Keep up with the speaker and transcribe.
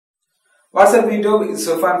What's up YouTube, it's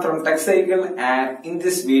Sufan from TechCycle, and in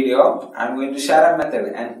this video I'm going to share a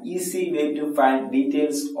method, an easy way to find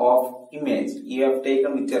details of image you have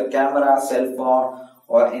taken with your camera, cell phone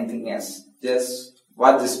or anything else. Just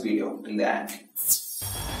watch this video till the end.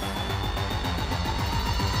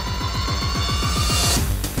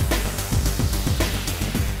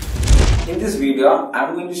 In this video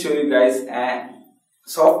I'm going to show you guys a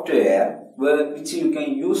software which you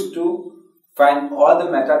can use to find all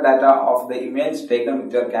the metadata of the image taken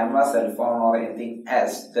with your camera, cell phone or anything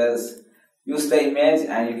else. Just use the image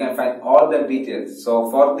and you can find all the details.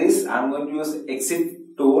 So for this I'm going to use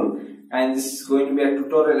EXIF tool, and this is going to be a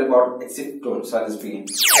tutorial about EXIF tool. So let's begin.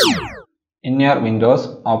 In your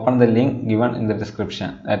Windows, open the link given in the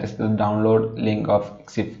description. That is the download link of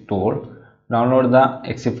EXIF tool. Download the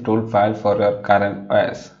EXIF tool file for your current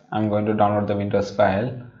OS. I'm going to download the Windows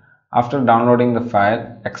file. After downloading the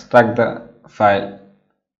file, extract the file.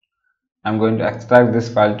 I'm going to extract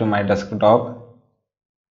this file to my desktop.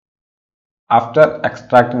 After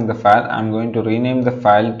extracting the file, I'm going to rename the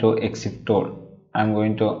file to EXIF tool. I'm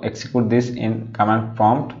going to execute this in command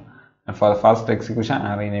prompt, and for the first execution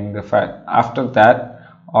I'm renaming the file. After that,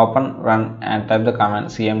 open, run and type the command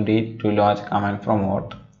cmd to launch command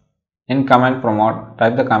promote. In command promote,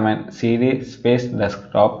 type the command cd space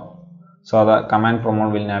desktop, so the command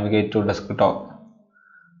promote will navigate to desktop.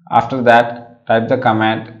 After that, type the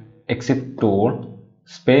command EXIF tool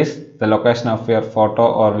space the location of your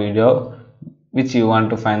photo or video which you want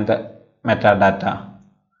to find the metadata.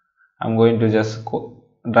 I'm going to just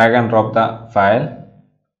drag and drop the file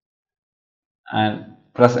and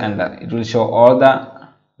press enter. It will show all the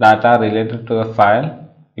data related to the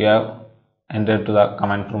file you have entered to the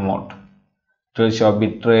command promote. It will show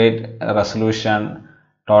bitrate, resolution,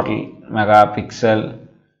 total megapixel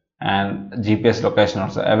and GPS location,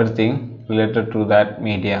 also everything related to that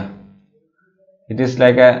media. It is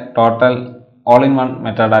like a total all-in-one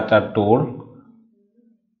metadata tool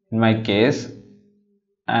in my case.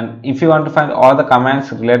 And if you want to find all the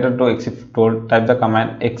commands related to EXIF tool, type the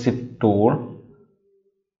command EXIF tool.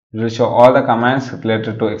 It will show all the commands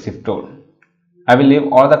related to EXIF tool. I will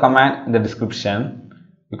leave all the commands in the description.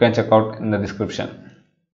 You can check out in the description.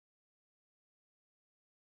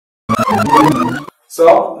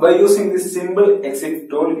 So by using this simple EXIF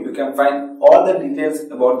tool, you can find all the details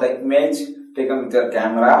about the image taken with your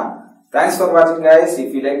camera. Thanks for watching guys.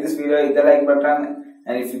 If you like this video, hit the like button,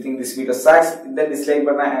 and if you think this video sucks, hit the dislike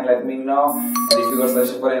button and let me know. And if you got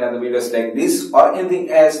searching for any other videos like this or anything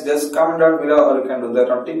else, just comment down below, or you can do that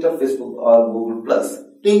on Twitter, Facebook or Google+.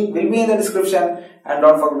 Link will be in the description, and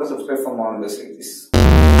don't forget to subscribe for more videos like this.